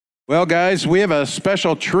Well, guys, we have a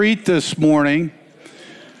special treat this morning.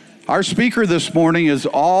 Our speaker this morning is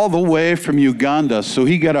all the way from Uganda, so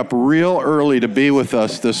he got up real early to be with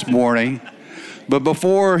us this morning. But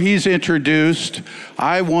before he's introduced,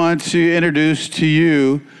 I want to introduce to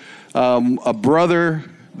you a brother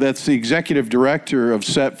that's the executive director of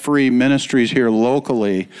Set Free Ministries here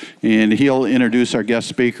locally, and he'll introduce our guest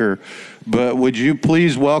speaker. But would you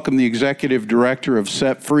please welcome the executive director of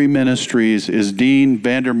Set Free Ministries, is Dean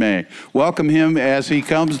Vandermeer. Welcome him as he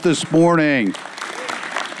comes this morning.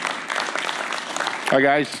 Hi,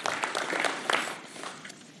 guys.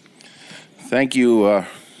 Thank you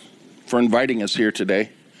for inviting us here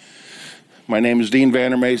today. My name is Dean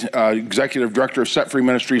Vandermeer, executive director of Set Free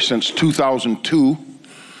Ministries since 2002.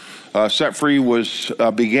 Set Free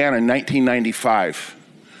began in 1995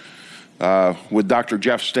 with Dr.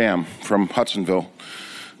 Jeff Stam from Hudsonville.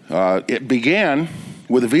 It began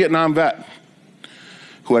with a Vietnam vet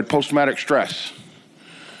who had post-traumatic stress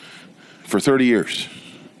for 30 years.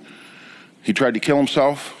 He tried to kill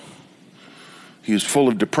himself. He was full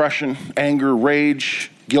of depression, anger,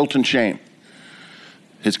 rage, guilt, and shame.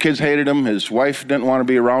 His kids hated him, his wife didn't want to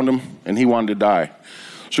be around him, and he wanted to die.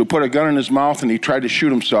 So he put a gun in his mouth and he tried to shoot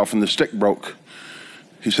himself and the stick broke.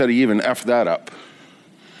 He said he even effed that up.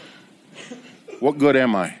 What good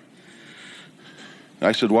am I?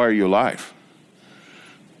 I said, why are you alive?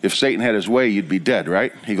 If Satan had his way, you'd be dead,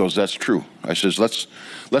 right? He goes, that's true. I says,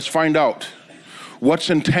 let's find out. What's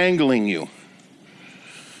entangling you?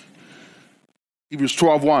 Hebrews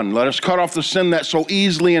 12:1, let us cut off the sin that so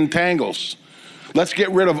easily entangles. Let's get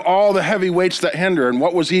rid of all the heavy weights that hinder. And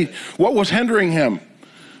what was hindering him?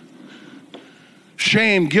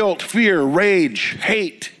 Shame, guilt, fear, rage,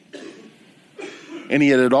 hate. And he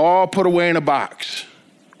had it all put away in a box.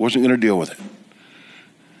 Wasn't going to deal with it.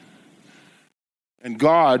 And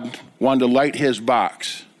God wanted to light his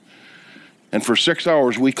box. And for 6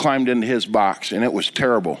 hours, we climbed into his box, and it was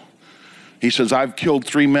terrible. He says, I've killed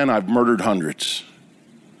 3 men, I've murdered hundreds.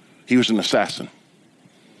 He was an assassin.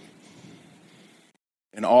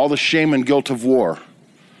 And all the shame and guilt of war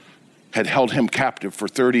had held him captive for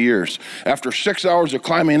 30 years. After 6 hours of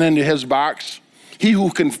climbing into his box, he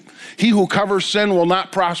who covers sin will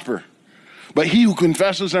not prosper, but he who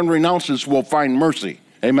confesses and renounces will find mercy.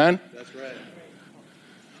 Amen? That's right.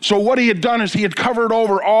 So what he had done is he had covered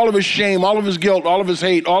over all of his shame, all of his guilt, all of his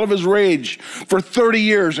hate, all of his rage for 30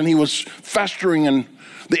 years, and he was festering, and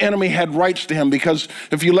the enemy had rights to him, because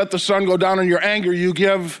if you let the sun go down in your anger, you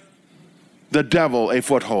give the devil a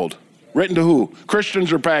foothold. Written to who?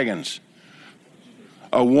 Christians or pagans?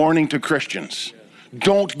 A warning to Christians.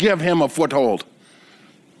 Don't give him a foothold.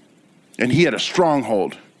 And he had a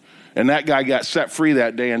stronghold. And that guy got set free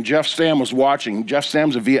that day, and Jeff Stam was watching. Jeff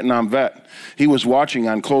Stam's a Vietnam vet. He was watching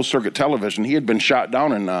on closed-circuit television. He had been shot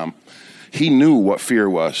down in Nam. He knew what fear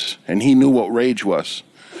was, and he knew what rage was.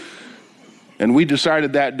 And we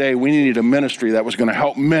decided that day we needed a ministry that was going to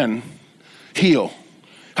help men heal,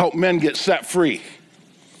 help men get set free,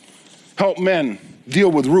 help men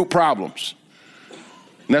deal with root problems.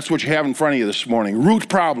 And that's what you have in front of you this morning, root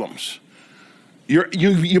problems.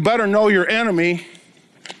 You better know your enemy,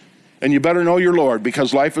 and you better know your Lord,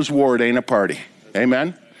 because life is war, it ain't a party.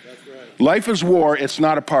 Amen? That's right. Life is war, it's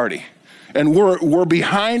not a party. And we're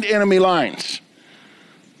behind enemy lines.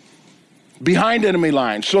 Behind enemy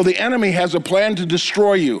lines. So the enemy has a plan to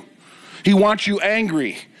destroy you. He wants you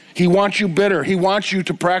angry. He wants you bitter. He wants you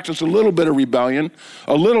to practice a little bit of rebellion,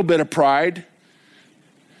 a little bit of pride,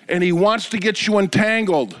 and he wants to get you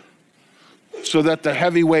entangled so that the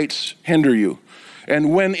heavy weights hinder you.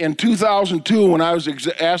 And when in 2002, when I was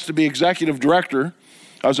asked to be executive director,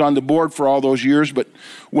 I was on the board for all those years, but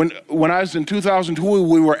when I was in 2002,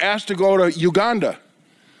 we were asked to go to Uganda.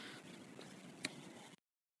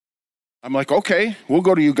 I'm like, okay, we'll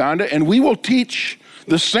go to Uganda, and we will teach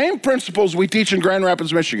the same principles we teach in Grand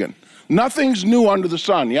Rapids, Michigan. Nothing's new under the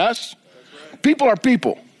sun, yes? Right. People are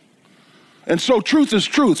people. And so truth is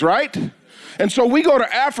truth, right? And so we go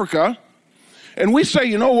to Africa, and we say,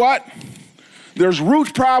 you know what? There's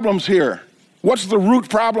root problems here. What's the root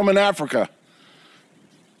problem in Africa?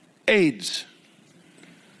 AIDS.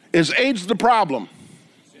 Is AIDS the problem?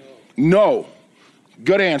 No.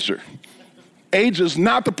 Good answer. AIDS is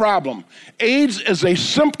not the problem. AIDS is a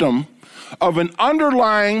symptom of an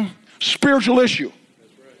underlying spiritual issue.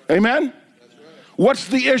 That's right. Amen? That's right. What's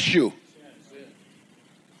the issue?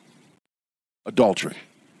 Adultery.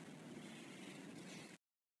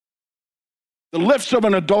 The lips of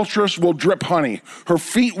an adulteress will drip honey. Her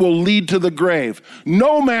feet will lead to the grave.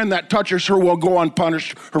 No man that touches her will go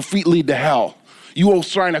unpunished. Her feet lead to hell. You will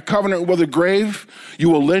sign a covenant with the grave. You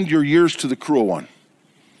will lend your years to the cruel one.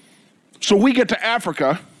 So we get to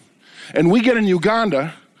Africa, and we get in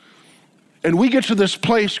Uganda, and we get to this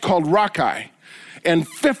place called Rakai, and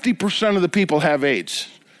 50% of the people have AIDS.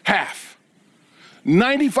 Half.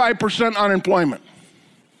 95% unemployment.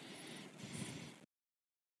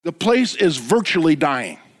 The place is virtually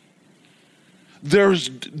dying. There's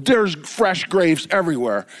fresh graves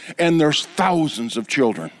everywhere, and there's thousands of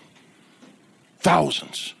children.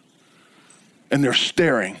 Thousands. And they're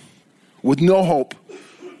staring with no hope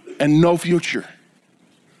and no future.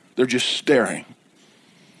 They're just staring.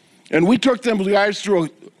 And we took them guys through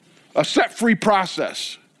a set-free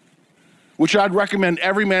process, which I'd recommend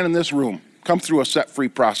every man in this room come through a set-free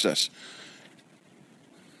process.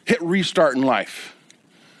 Hit restart in life.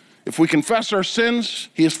 If we confess our sins,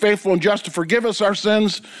 he is faithful and just to forgive us our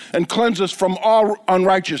sins and cleanse us from all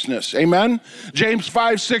unrighteousness. Amen? James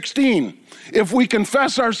 5:16. If we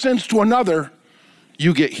confess our sins to another,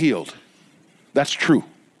 you get healed. That's true.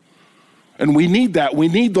 And we need that. We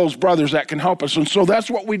need those brothers that can help us. And so that's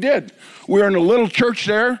what we did. We were in a little church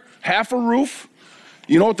there, half a roof.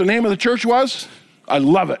 You know what the name of the church was? I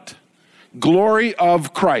love it. Glory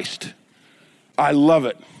of Christ. I love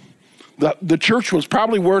it. The church was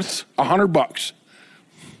probably worth $100.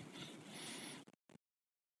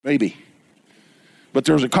 Maybe. But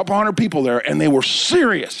there was a couple hundred people there, and they were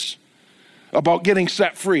serious about getting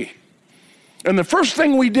set free. And the first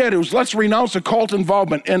thing we did was let's renounce occult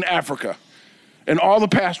involvement in Africa. And all the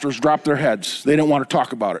pastors dropped their heads. They didn't want to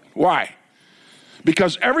talk about it. Why?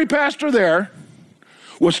 Because every pastor there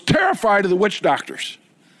was terrified of the witch doctors.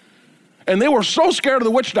 And they were so scared of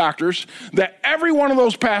the witch doctors that every one of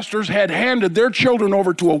those pastors had handed their children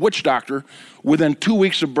over to a witch doctor within 2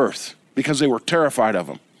 weeks of birth because they were terrified of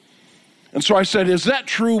them. And so I said, is that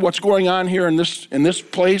true what's going on here in this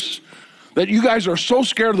place? That you guys are so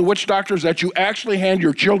scared of the witch doctors that you actually hand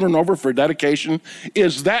your children over for dedication?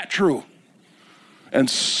 Is that true? And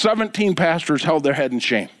 17 pastors held their head in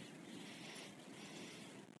shame.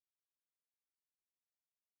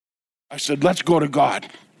 I said, let's go to God.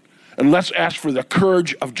 And let's ask for the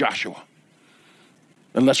courage of Joshua.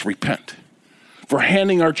 And let's repent for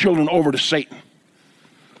handing our children over to Satan.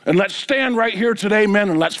 And let's stand right here today, men,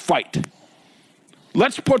 and let's fight.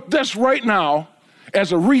 Let's put this right now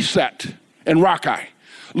as a reset in Rakai.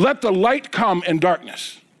 Let the light come in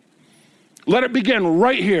darkness. Let it begin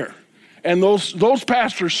right here. And those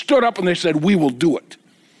pastors stood up and they said, we will do it.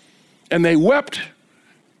 And they wept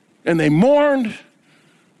and they mourned.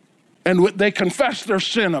 And they confessed their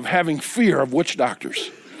sin of having fear of witch doctors.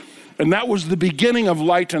 And that was the beginning of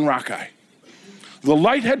light in Rakai. The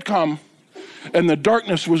light had come, and the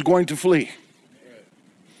darkness was going to flee.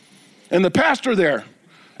 And the pastor there,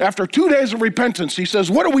 after 2 days of repentance, he says,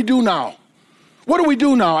 what do we do now? What do we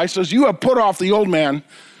do now? I says, you have put off the old man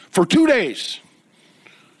for 2 days.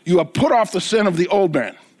 You have put off the sin of the old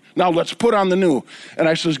man. Now let's put on the new. And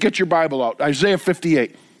I says, get your Bible out. Isaiah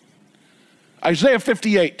 58. Isaiah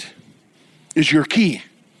 58. Is your key.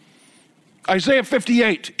 Isaiah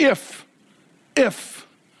 58, if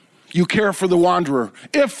you care for the wanderer,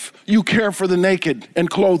 if you care for the naked and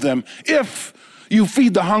clothe them, if you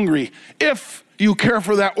feed the hungry, if you care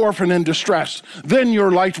for that orphan in distress, then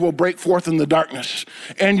your light will break forth in the darkness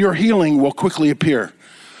and your healing will quickly appear.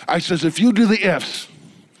 I says, if you do the ifs,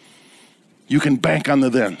 you can bank on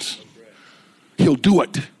the thens. He'll do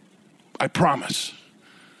it. I promise.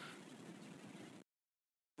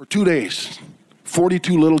 For 2 days,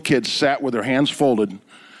 42 little kids sat with their hands folded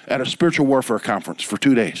at a spiritual warfare conference for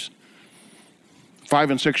 2 days. 5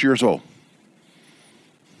 and 6 years old.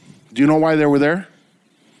 Do you know why they were there?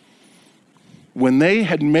 When they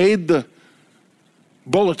had made the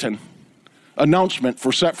bulletin announcement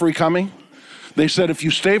for Set Free coming, they said if you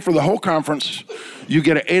stay for the whole conference, you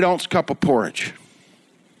get an 8-ounce cup of porridge.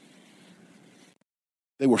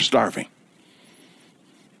 They were starving.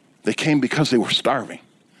 They came because they were starving.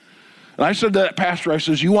 And I said to that pastor, I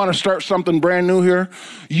says, you want to start something brand new here?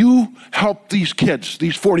 You help these kids,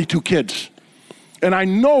 these 42 kids. And I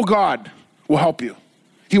know God will help you.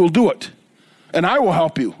 He will do it. And I will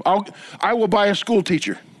help you. I will buy a school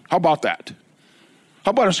teacher. How about that?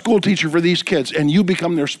 How about a school teacher for these kids and you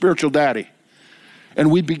become their spiritual daddy?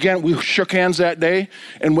 And we shook hands that day.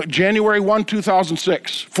 And January 1,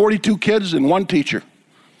 2006, 42 kids and 1 teacher.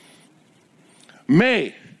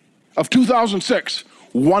 May of 2006,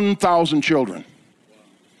 1,000 children.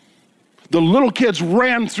 The little kids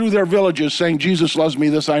ran through their villages saying, Jesus loves me,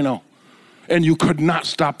 this I know. And you could not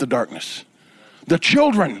stop the darkness. The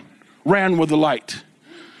children ran with the light.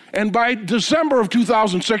 And by December of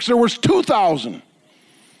 2006, there was 2,000.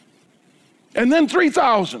 And then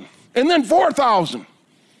 3,000. And then 4,000.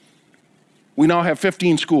 We now have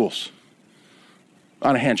 15 schools.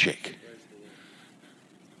 on a handshake.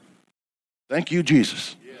 Thank you,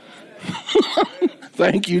 Jesus.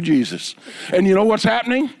 Thank you, Jesus. And you know what's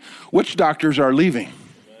happening? Witch doctors are leaving.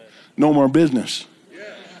 No more business.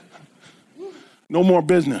 No more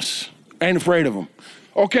business. Ain't afraid of them.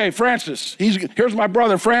 Okay, Francis. Here's my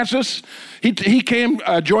brother, Francis. He came,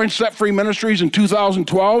 joined Set Free Ministries in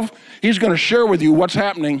 2012. He's going to share with you what's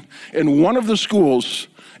happening in one of the schools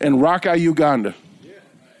in Rakai, Uganda.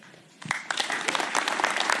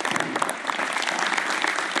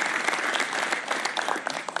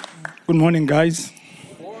 Good morning, guys.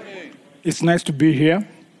 Good morning. It's nice to be here.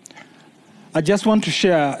 I just want to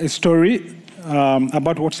share a story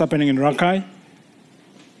about what's happening in Rakai,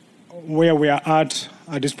 where we are at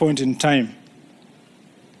this point in time.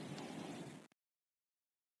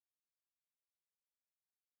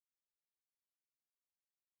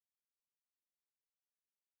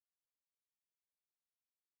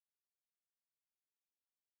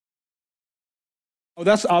 Oh,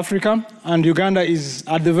 that's Africa, and Uganda is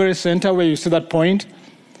at the very center where you see that point.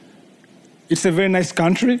 It's a very nice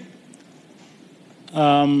country.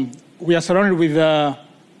 We are surrounded with a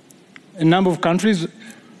number of countries,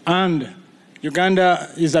 and Uganda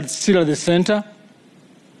is still at the center,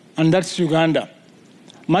 and that's Uganda.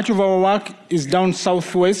 Much of our work is down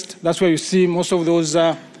southwest. That's where you see most of those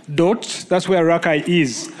dots. That's where Rakai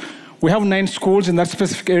is. We have 9 schools in that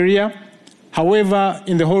specific area. However,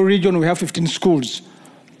 in the whole region, we have 15 schools.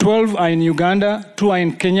 12 are in Uganda, 2 are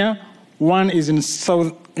in Kenya, one is in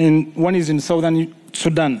southern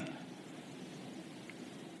Sudan.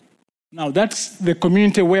 Now, that's the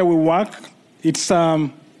community where we work. It's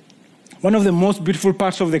one of the most beautiful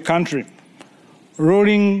parts of the country.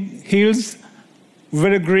 Rolling hills,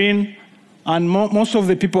 very green, and most of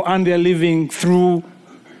the people earn their living through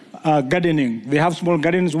gardening. They have small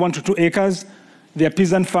gardens, 1 to 2 acres. They are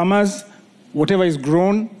peasant farmers. Whatever is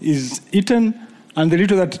grown is eaten, and the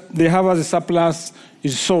little that they have as a surplus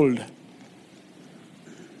is sold.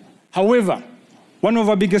 However, one of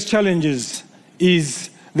our biggest challenges is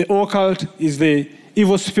the occult, is the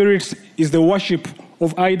evil spirits, is the worship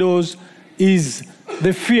of idols, is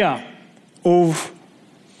the fear of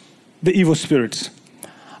the evil spirits.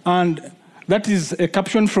 And that is a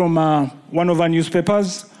caption from one of our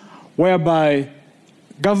newspapers, whereby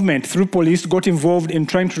government, through police, got involved in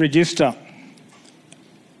trying to register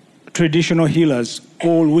traditional healers,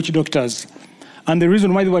 all witch doctors. And the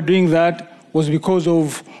reason why they were doing that was because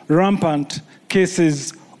of rampant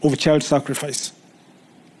cases of child sacrifice.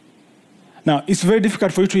 Now, it's very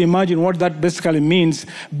difficult for you to imagine what that basically means,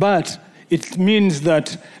 but it means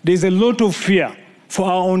that there's a lot of fear for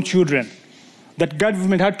our own children, that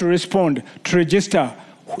government had to respond to register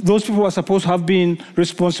those people who are supposed to have been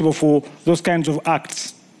responsible for those kinds of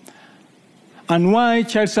acts. And why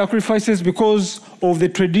child sacrifices? Because of the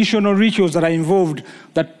traditional rituals that are involved,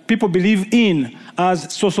 that people believe in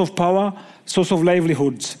as source of power, source of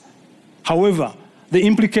livelihoods. However, the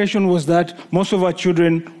implication was that most of our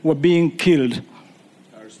children were being killed.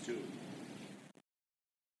 Ours too.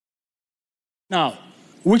 Now,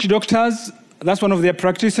 witch doctors, that's one of their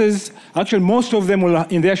practices. Actually, most of them will,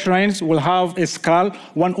 in their shrines, will have a skull,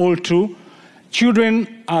 1 or 2.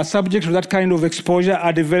 Children are subject to that kind of exposure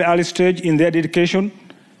at a very early stage in their dedication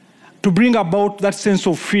to bring about that sense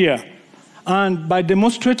of fear. And by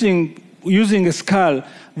demonstrating using a skull,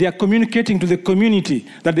 they are communicating to the community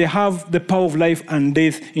that they have the power of life and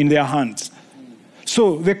death in their hands.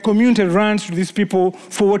 So the community runs to these people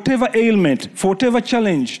for whatever ailment, for whatever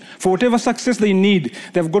challenge, for whatever success they need,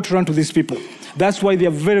 they've got to run to these people. That's why they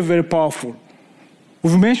are very, very powerful.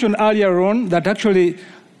 We've mentioned earlier on that actually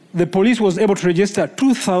the police was able to register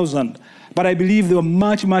 2,000, but I believe there were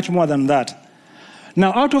much, much more than that.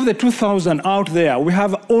 Now, out of the 2,000 out there, we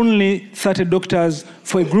have only 30 doctors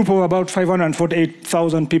for a group of about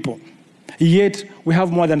 548,000 people. Yet, we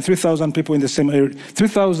have more than 3,000 people in the same area,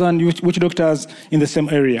 3,000 witch doctors in the same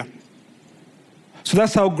area. So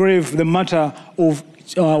that's how grave the matter of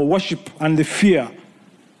worship and the fear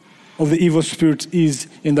of the evil spirits is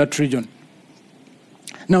in that region.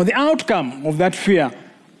 Now, the outcome of that fear,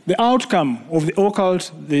 the outcome of the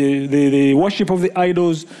occult, the worship of the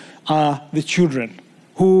idols, are the children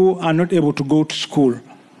who are not able to go to school.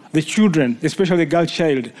 The children, especially the girl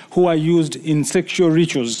child, who are used in sexual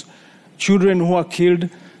rituals. Children who are killed,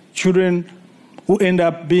 children who end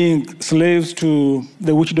up being slaves to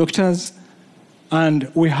the witch doctors.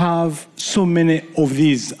 And we have so many of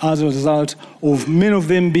these as a result of many of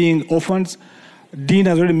them being orphans. Dean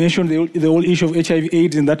has already mentioned the whole issue of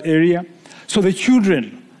HIV/AIDS in that area. So the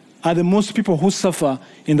children are the most people who suffer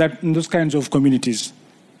in those kinds of communities.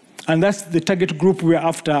 And that's the target group we're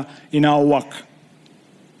after in our work.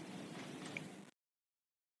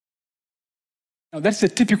 Now, that's a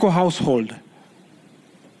typical household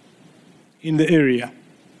in the area.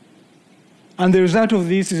 And the result of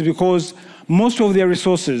this is because most of their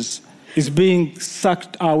resources is being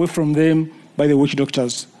sucked away from them by the witch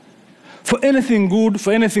doctors. For anything good,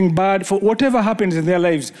 for anything bad, for whatever happens in their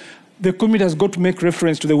lives, the community has got to make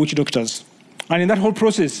reference to the witch doctors. And in that whole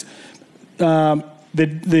process,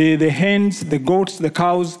 the hens, the goats, the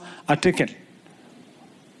cows are taken.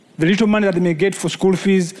 The little money that they may get for school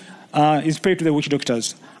fees is paid to the witch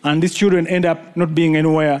doctors. And these children end up not being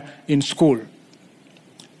anywhere in school.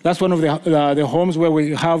 That's one of the homes where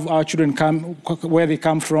we have our children where they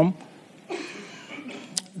come from.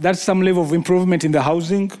 That's some level of improvement in the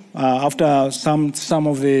housing after some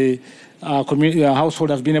of the household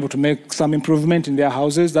have been able to make some improvement in their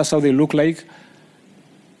houses. That's how they look like.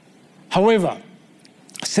 However,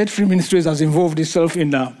 Set Free Ministries has involved itself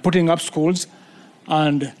in putting up schools,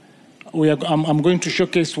 and I'm going to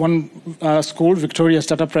showcase one school, Victoria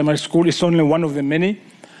Startup Primary School. It's only one of the many,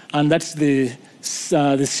 and that's the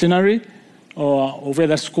scenery of where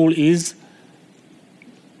that school is.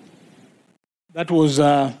 That was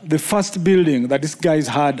the first building that these guys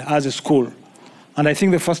had as a school. And I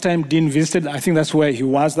think the first time Dean visited, I think that's where he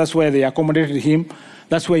was. That's where they accommodated him.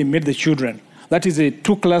 That's where he met the children. That is a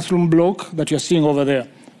 2-classroom block that you're seeing over there.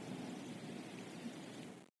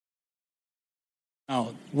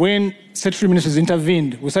 Now, when Set Free Ministries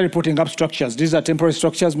intervened, we started putting up structures. These are temporary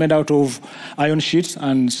structures made out of iron sheets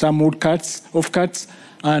and some wood cuts,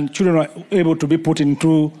 and children were able to be put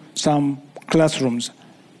into some classrooms.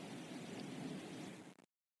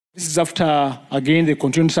 This is after, again, the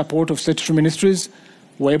continued support of Set Free Ministries.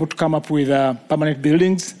 We were able to come up with permanent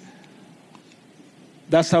buildings.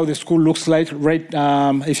 That's how the school looks like right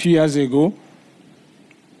a few years ago.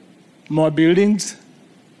 More buildings.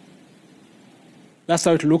 That's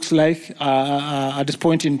how it looks like at this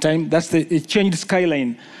point in time. That's the changed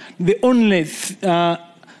skyline. The only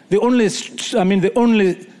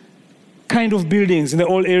kind of buildings in the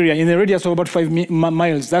whole area, in a radius of about 5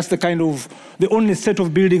 miles, that's the only set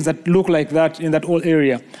of buildings that look like that in that whole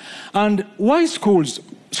area. And why schools?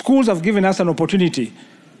 Schools have given us an opportunity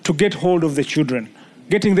to get hold of the children,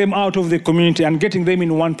 getting them out of the community and getting them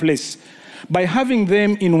in one place. By having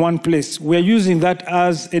them in one place, we're using that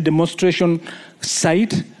as a demonstration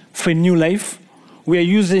site for new life. We are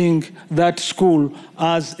using that school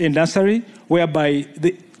as a nursery whereby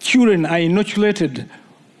the children are inoculated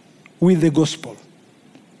with the gospel,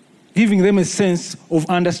 giving them a sense of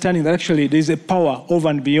understanding that actually there is a power over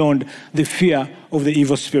and beyond the fear of the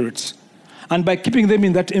evil spirits. And by keeping them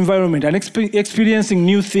in that environment and experiencing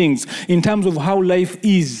new things in terms of how life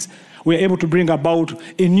is, we're able to bring about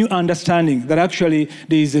a new understanding that actually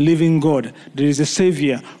there is a living God, there is a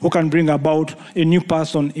Savior who can bring about a new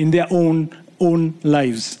person in their own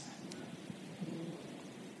lives.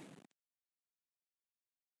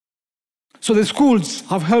 So the schools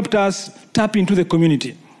have helped us tap into the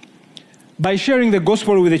community. By sharing the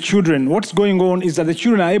gospel with the children, what's going on is that the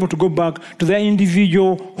children are able to go back to their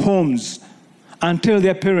individual homes and tell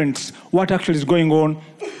their parents what actually is going on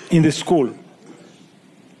in the school.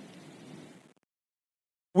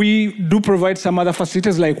 We do provide some other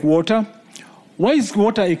facilities like water. Why is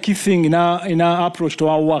water a key thing in our approach to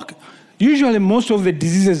our work? Usually most of the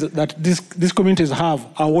diseases that these communities have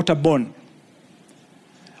are waterborne.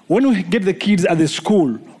 When we get the kids at the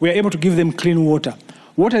school, we are able to give them clean water.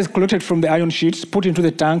 Water is collected from the iron sheets, put into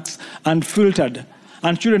the tanks, and filtered.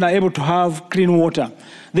 And children are able to have clean water.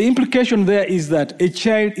 The implication there is that a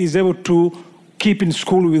child is able to keep in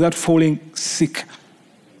school without falling sick.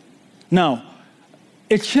 Now,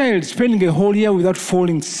 a child spending a whole year without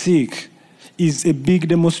falling sick is a big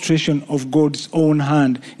demonstration of God's own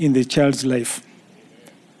hand in the child's life.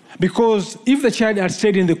 Because if the child had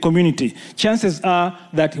stayed in the community, chances are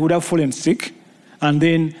that he would have fallen sick, and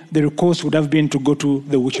then the recourse would have been to go to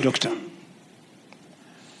the witch doctor.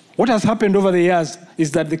 What has happened over the years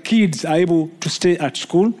is that the kids are able to stay at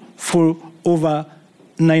school for over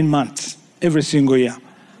 9 months every single year,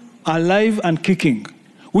 alive and kicking,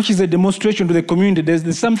 which is a demonstration to the community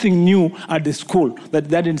there's something new at the school that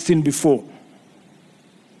they hadn't seen before.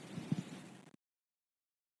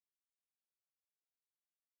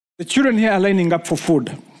 The children here are lining up for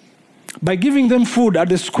food. By giving them food at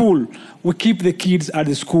the school, we keep the kids at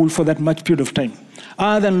the school for that much period of time,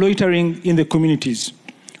 other than loitering in the communities.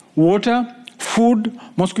 Water, food,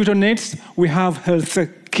 mosquito nets, we have healthy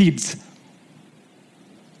kids,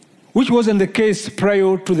 which wasn't the case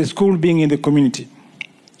prior to the school being in the community.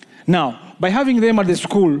 Now, by having them at the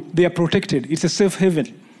school, they are protected. It's a safe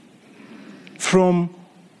haven from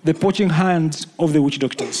the poaching hands of the witch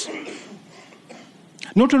doctors.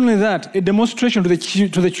 Not only that, a demonstration to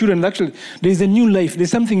the children, actually, there is a new life,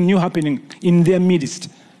 there's something new happening in their midst.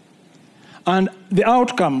 And the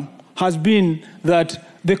outcome has been that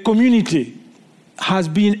the community has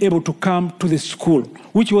been able to come to the school,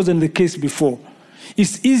 which wasn't the case before.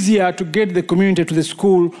 It's easier to get the community to the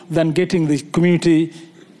school than getting the community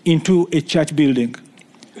into a church building.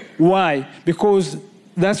 Why? Because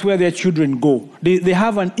that's where their children go. They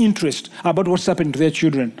have an interest about what's happening to their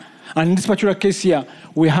children. And in this particular case here,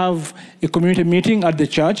 we have a community meeting at the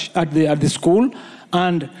church, at the school,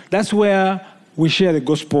 and that's where we share the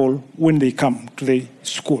gospel when they come to the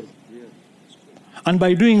school. And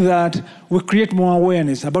by doing that, we create more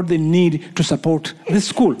awareness about the need to support the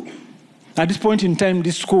school. At this point in time,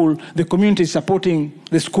 this school, the community is supporting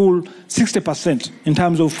the school 60% in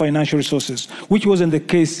terms of financial resources, which wasn't the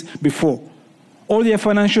case before. All their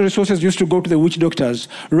financial resources used to go to the witch doctors.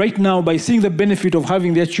 Right now, by seeing the benefit of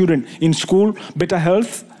having their children in school, better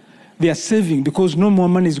health, they are saving because no more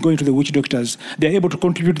money is going to the witch doctors. They are able to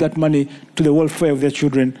contribute that money to the welfare of their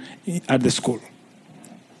children at the school.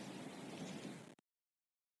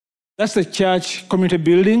 That's the church community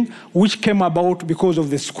building, which came about because of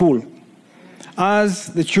the school. As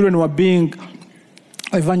the children were being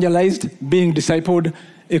evangelized, being discipled,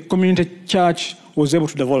 a community church was able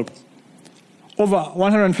to develop. Over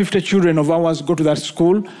 150 children of ours go to that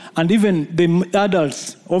school, and even the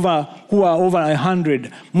adults who are over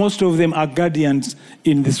 100, most of them are guardians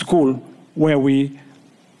in the school where we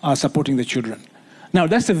are supporting the children. Now,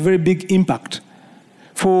 that's a very big impact.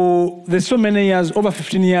 For so many years, over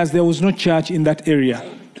 15 years, there was no church in that area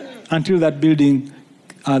until that building,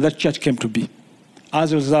 that church came to be,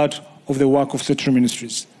 as a result of the work of Setru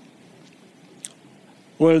Ministries.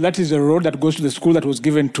 Well, that is a road that goes to the school that was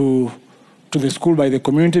given to the school by the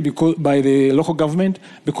community, by the local government,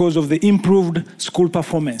 because of the improved school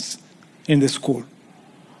performance in the school.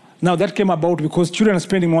 Now, that came about because children are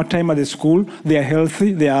spending more time at the school, they are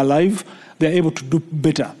healthy, they are alive, they are able to do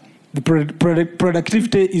better. The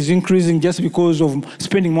productivity is increasing just because of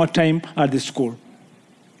spending more time at the school.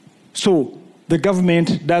 So, the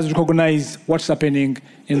government does recognize what's happening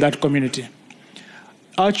in that community.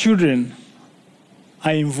 Our children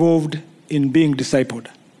are involved in being discipled.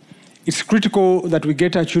 It's critical that we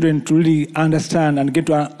get our children to really understand and get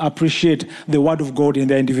to appreciate the Word of God in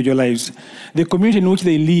their individual lives. The community in which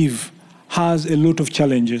they live has a lot of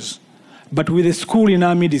challenges. But with the school in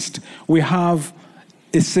our midst, we have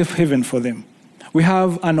a safe haven for them. We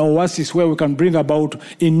have an oasis where we can bring about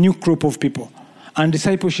a new group of people. And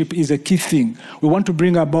discipleship is a key thing. We want to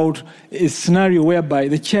bring about a scenario whereby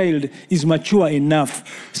the child is mature enough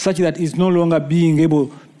such that he's no longer being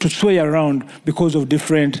able to sway around because of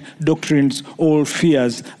different doctrines or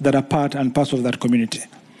fears that are part and parcel of that community.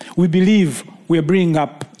 We believe we are bringing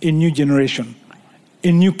up a new generation,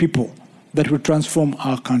 a new people that will transform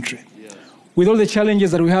our country. Yes. With all the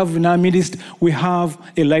challenges that we have in our midst, we have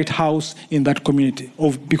a lighthouse in that community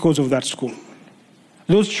because of that school.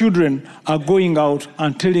 Those children are going out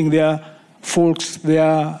and telling their folks,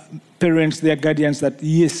 their parents, their guardians that,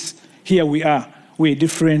 yes, here we are. We're a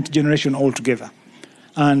different generation altogether.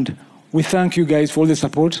 And we thank you guys for all the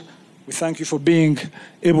support. We thank you for being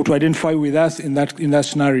able to identify with us in that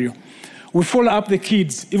scenario. We follow up the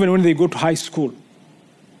kids even when they go to high school,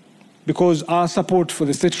 because our support for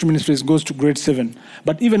the Setru Ministries goes to grade 7.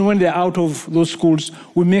 But even when they're out of those schools,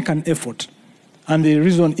 we make an effort. And the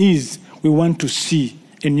reason is we want to see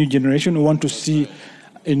a new generation. We want to see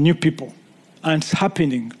a new people. And it's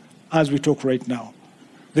happening as we talk right now.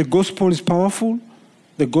 The gospel is powerful.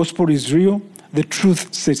 The gospel is real. The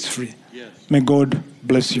truth sets free. Yes. May God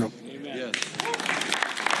bless you. Amen. Yes.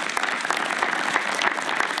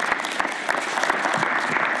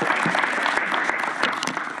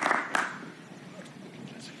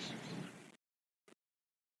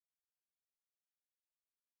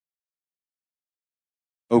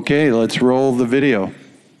 Okay, let's roll the video.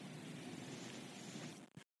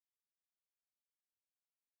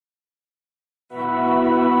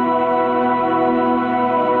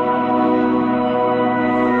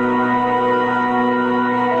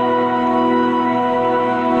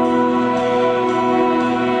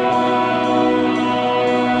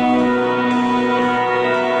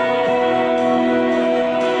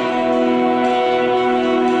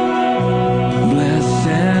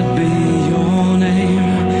 Blessed be your name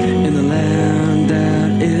in the land that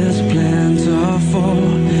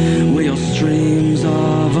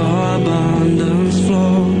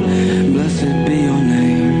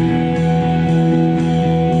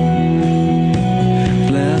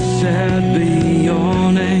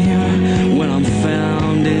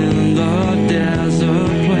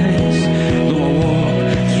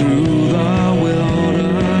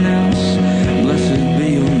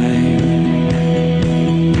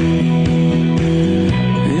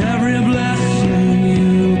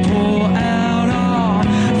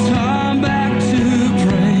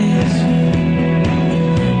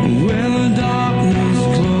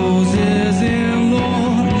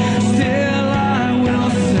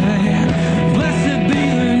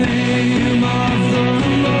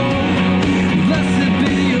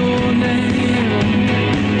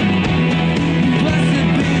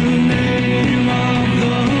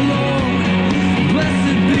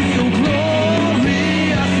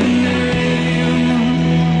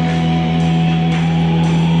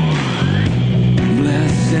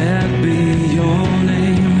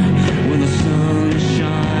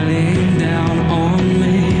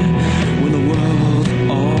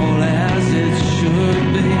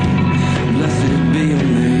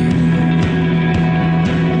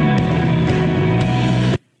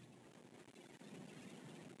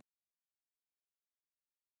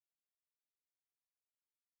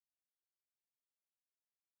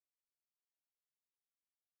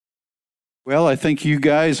Well, I think you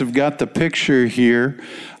guys have got the picture here.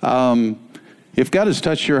 If God has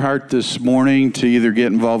touched your heart this morning to either get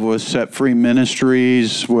involved with Set Free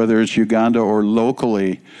Ministries, whether it's Uganda or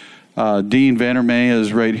locally, Dean Vandermeer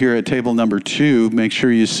is right here at table number 2. Make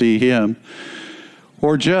sure you see him.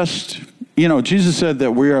 Or just, Jesus said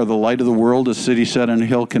that we are the light of the world. A city set on a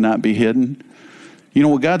hill cannot be hidden.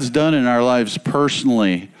 What God's done in our lives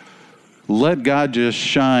personally, let God just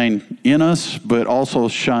shine in us, but also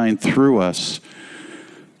shine through us.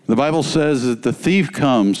 The Bible says that the thief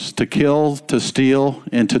comes to kill, to steal,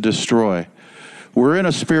 and to destroy. We're in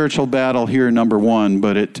a spiritual battle here, number 1,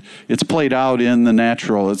 but it's played out in the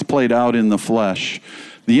natural. It's played out in the flesh.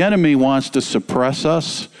 The enemy wants to suppress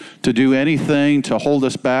us, to do anything, to hold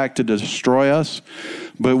us back, to destroy us.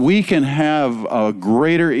 But we can have a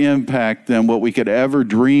greater impact than what we could ever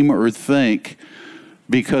dream or think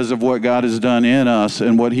because of what God has done in us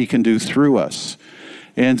and what he can do through us.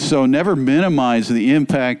 And so never minimize the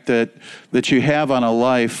impact that you have on a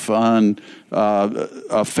life, on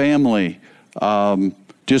a family,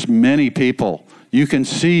 just many people. You can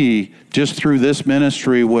see just through this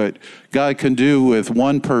ministry what God can do with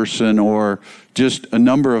one person or just a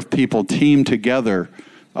number of people teamed together,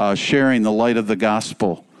 sharing the light of the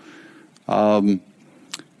gospel. God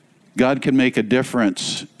can make a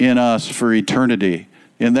difference in us for eternity.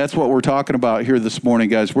 And that's what we're talking about here this morning,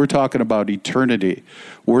 guys. We're talking about eternity.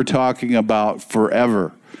 We're talking about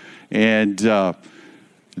forever. And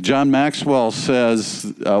John Maxwell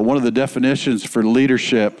says one of the definitions for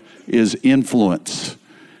leadership is influence.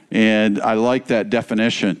 And I like that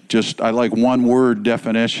definition. I like one-word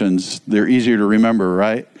definitions. They're easier to remember,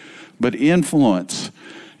 right? But influence.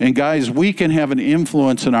 And guys, we can have an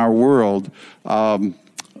influence in our world,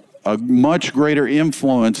 a much greater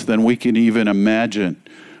influence than we can even imagine.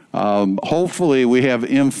 Hopefully we have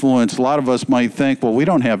influence. A lot of us might think, well, we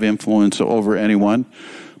don't have influence over anyone.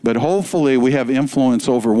 But hopefully we have influence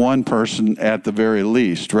over one person at the very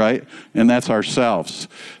least, right? And that's ourselves.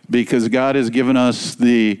 Because God has given us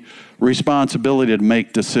the responsibility to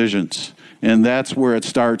make decisions. And that's where it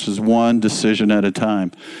starts, is one decision at a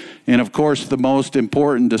time. And of course, the most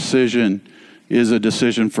important decision is a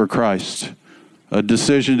decision for Christ. A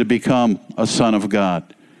decision to become a son of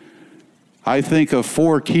God. I think of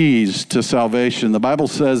 4 keys to salvation. The Bible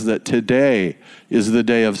says that today is the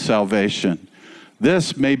day of salvation.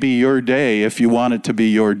 This may be your day if you want it to be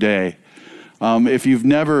your day. If you've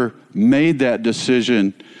never made that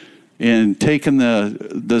decision and taken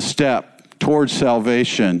the step towards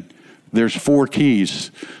salvation, there's 4 keys.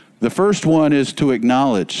 The first one is to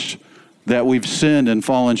acknowledge that we've sinned and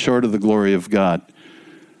fallen short of the glory of God.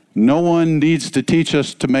 No one needs to teach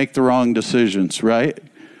us to make the wrong decisions, right?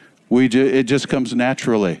 It just comes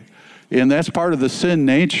naturally. And that's part of the sin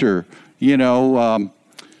nature.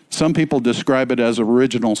 Some people describe it as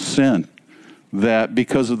original sin, that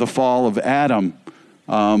because of the fall of Adam,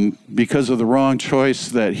 because of the wrong choice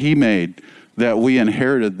that he made, that we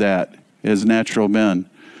inherited that as natural men.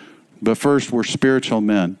 But first, we're spiritual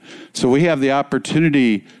men. So we have the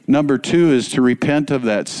opportunity, number 2, is to repent of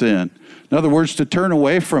that sin. In other words, to turn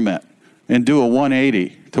away from it and do a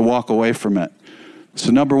 180, to walk away from it. So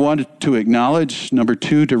number 1, to acknowledge. Number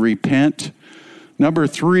 2, to repent. Number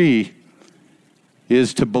 3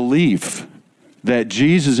 is to believe that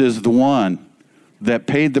Jesus is the one that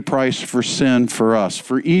paid the price for sin for us,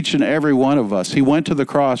 for each and every one of us. He went to the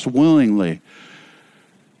cross willingly,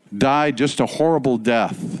 died just a horrible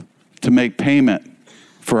death to make payment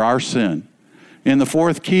for our sin. And the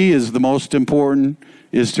 4th key is the most important,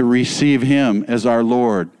 is to receive him as our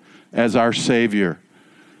Lord, as our Savior.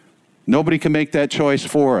 Nobody can make that choice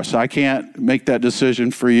for us. I can't make that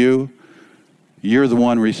decision for you. You're the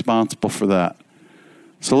one responsible for that.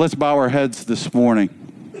 So let's bow our heads this morning.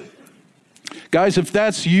 Guys, if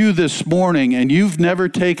that's you this morning and you've never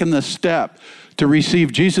taken the step to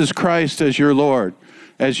receive Jesus Christ as your Lord,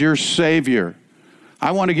 as your Savior,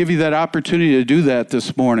 I want to give you that opportunity to do that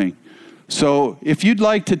this morning. So if you'd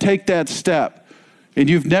like to take that step and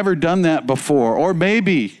you've never done that before, or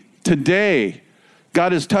maybe today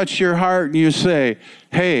God has touched your heart and you say,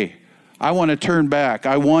 hey, I want to turn back.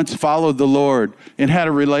 I once followed the Lord and had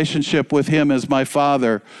a relationship with him as my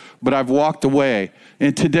Father, but I've walked away.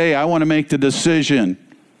 And today I want to make the decision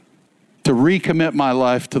to recommit my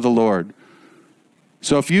life to the Lord.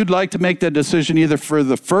 So if you'd like to make that decision either for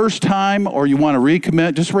the first time or you want to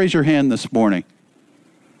recommit, just raise your hand this morning.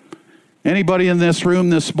 Anybody in this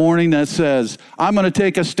room this morning that says, I'm going to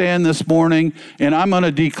take a stand this morning and I'm going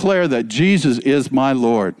to declare that Jesus is my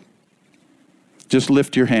Lord. Just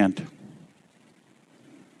lift your hand.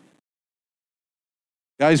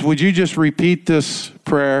 Guys, would you just repeat this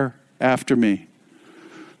prayer after me.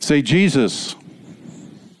 Say, Jesus,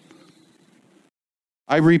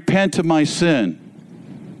 I repent of my sin.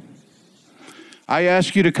 I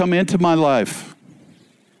ask you to come into my life.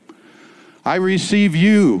 I receive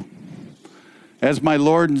you as my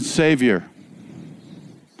Lord and Savior.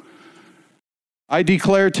 I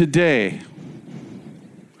declare today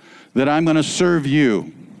that I'm going to serve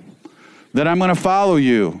you, that I'm going to follow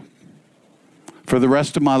you for the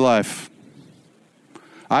rest of my life.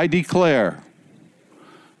 I declare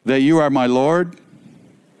that you are my Lord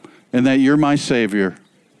and that you're my Savior.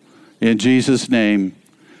 In Jesus' name,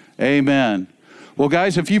 amen. Well,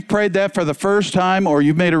 guys, if you've prayed that for the first time or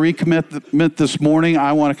you've made a recommitment this morning,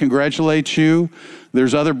 I want to congratulate you.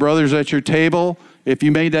 There's other brothers at your table. If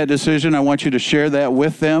you made that decision, I want you to share that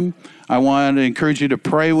with them. I want to encourage you to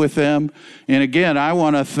pray with them. And again, I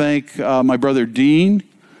want to thank my brother Dean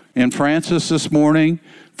and Francis this morning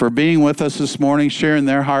for being with us this morning, sharing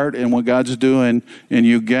their heart and what God's doing in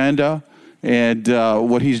Uganda and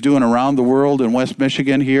what he's doing around the world in West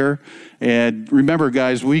Michigan here. And remember,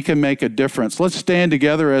 guys, we can make a difference. Let's stand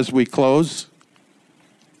together as we close.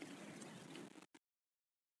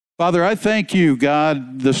 Father, I thank you,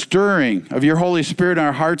 God, the stirring of your Holy Spirit in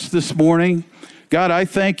our hearts this morning. God, I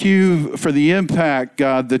thank you for the impact,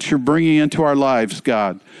 God, that you're bringing into our lives,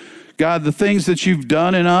 God. God, the things that you've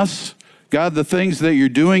done in us, God, the things that you're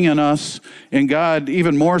doing in us, and God,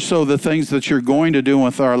 even more so, the things that you're going to do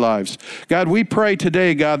with our lives. God, we pray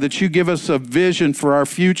today, God, that you give us a vision for our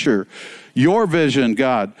future, your vision,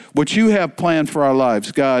 God, what you have planned for our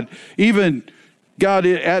lives, God. Even, God,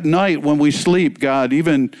 at night when we sleep, God,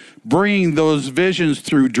 even bringing those visions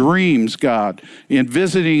through dreams, God, and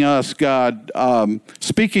visiting us, God,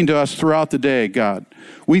 speaking to us throughout the day, God.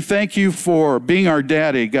 We thank you for being our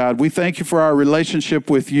daddy, God. We thank you for our relationship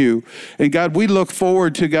with you. And God, we look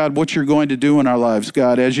forward to, God, what you're going to do in our lives,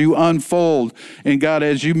 God, as you unfold and God,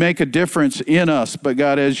 as you make a difference in us, but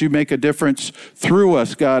God, as you make a difference through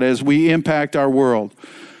us, God, as we impact our world.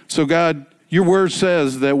 So God, your word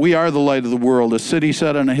says that we are the light of the world. A city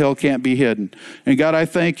set on a hill can't be hidden. And God, I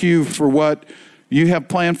thank you for what you have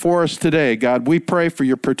planned for us today. God, we pray for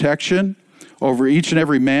your protection over each and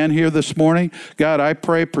every man here this morning. God, I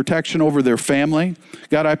pray protection over their family.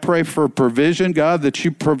 God, I pray for provision, God, that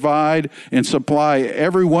you provide and supply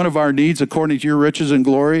every one of our needs according to your riches and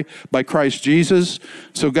glory by Christ Jesus.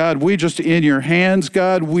 So God, we just in your hands,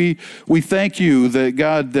 God, we thank you that,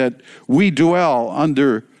 God, that we dwell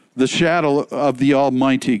under the shadow of the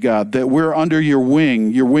Almighty, God, that we're under your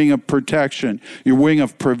wing of protection, your wing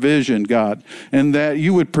of provision, God, and that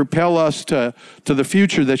you would propel us to the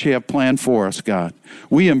future that you have planned for us, God.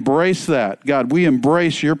 We embrace that. God, we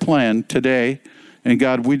embrace your plan today. And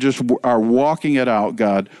God, we just are walking it out,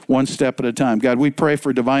 God, one step at a time. God, we pray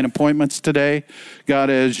for divine appointments today.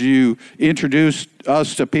 God, as you introduce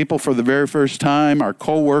us to people for the very first time, our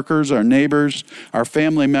co-workers, our neighbors, our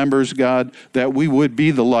family members, God, that we would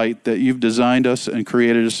be the light that you've designed us and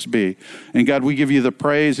created us to be. And God, we give you the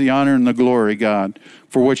praise, the honor, and the glory, God,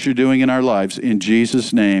 for what you're doing in our lives. In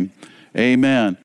Jesus' name, amen.